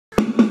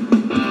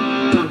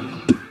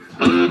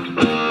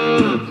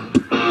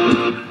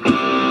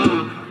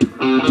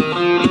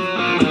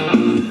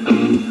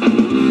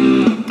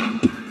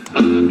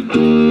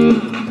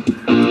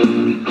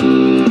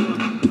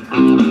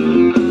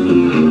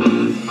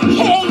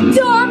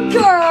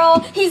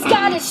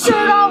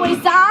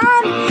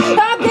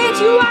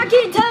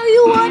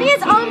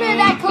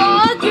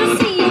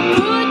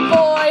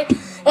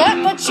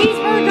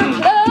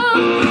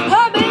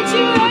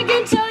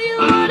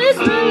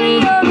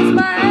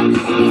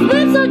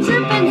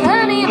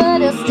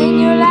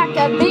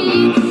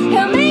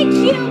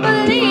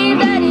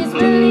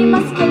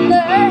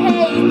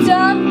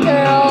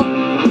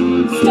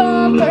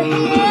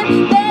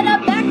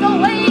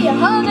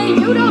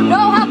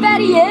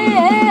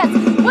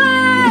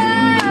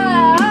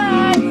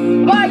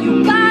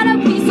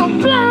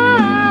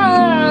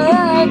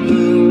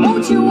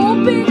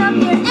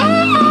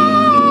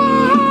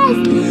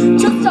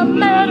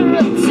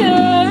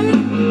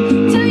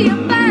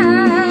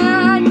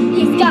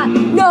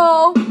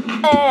no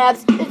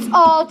abs, it's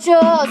all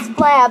just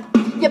flab.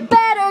 You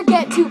better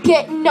get to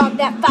getting on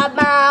that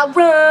 5-mile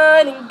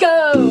run and go,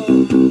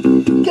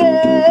 go,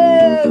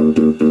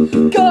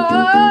 go.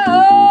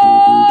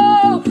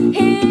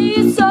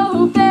 He's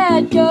so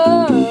fat, go.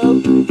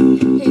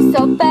 He's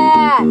so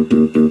fat.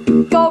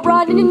 Go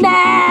running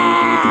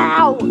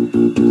now.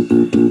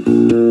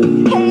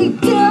 Hey,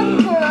 dumb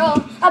girl,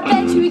 I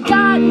bet you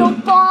got no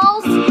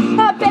balls.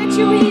 I bet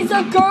you he's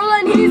a girl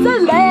and he's a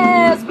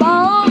lesbo.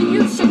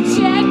 You should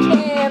check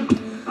him.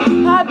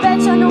 I bet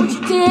you know what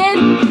you did.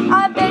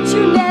 I bet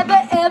you never,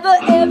 ever,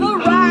 ever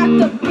rocked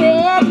the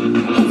bed.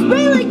 He's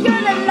really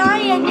gonna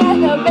lie and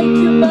he'll make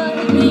you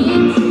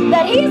believe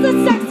that he's a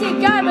sexy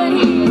guy, but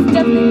he is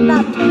definitely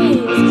not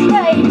pleased.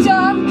 Hey,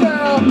 dumb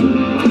girl,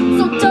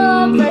 so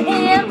dumb for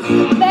him.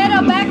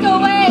 Better back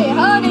away,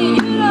 honey,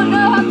 you don't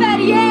know how fat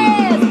he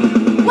is.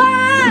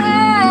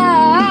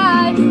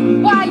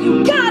 Why you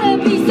gotta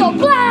be so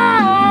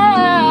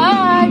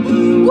blind?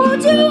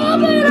 Won't you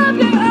open up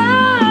your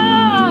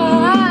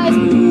eyes?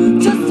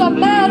 Just a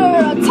matter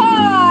of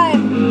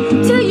time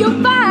till you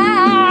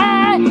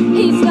find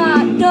he's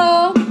got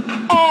no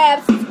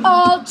abs, it's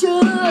all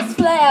just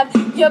flab.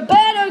 You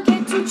better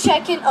get to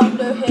checking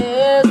under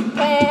his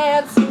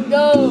pants and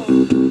go,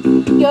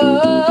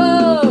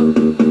 go,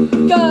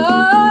 go.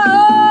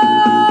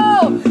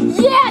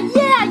 Yeah,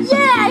 yeah,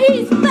 yeah,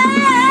 he's fat.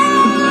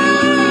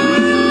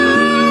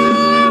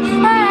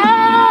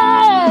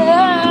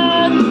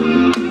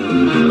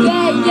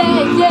 Yeah, yeah,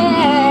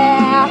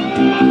 yeah.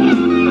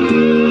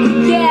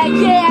 Yeah,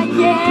 yeah,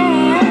 yeah.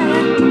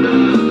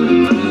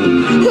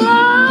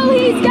 Oh,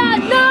 he's got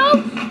no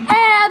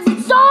abs,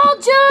 it's all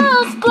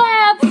just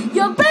flab.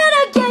 You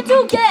better get to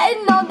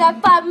getting on that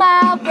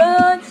 5-mile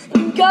run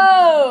and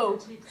go,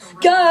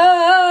 go,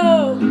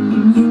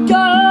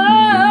 go.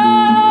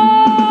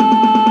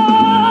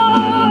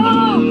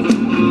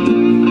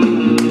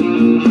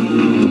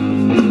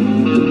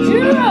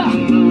 Yeah.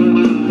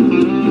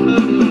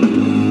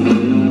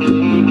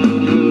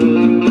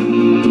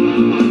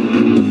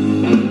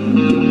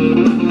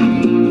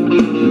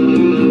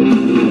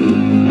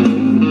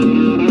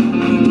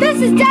 This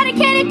is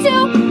dedicated to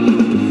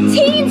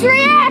Teens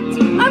React.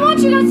 I want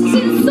you guys to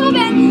see this so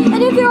bad.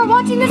 And if you're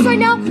watching this right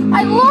now,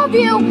 I love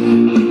you.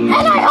 And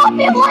I hope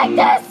you like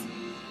this.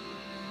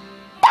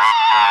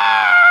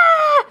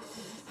 Ah!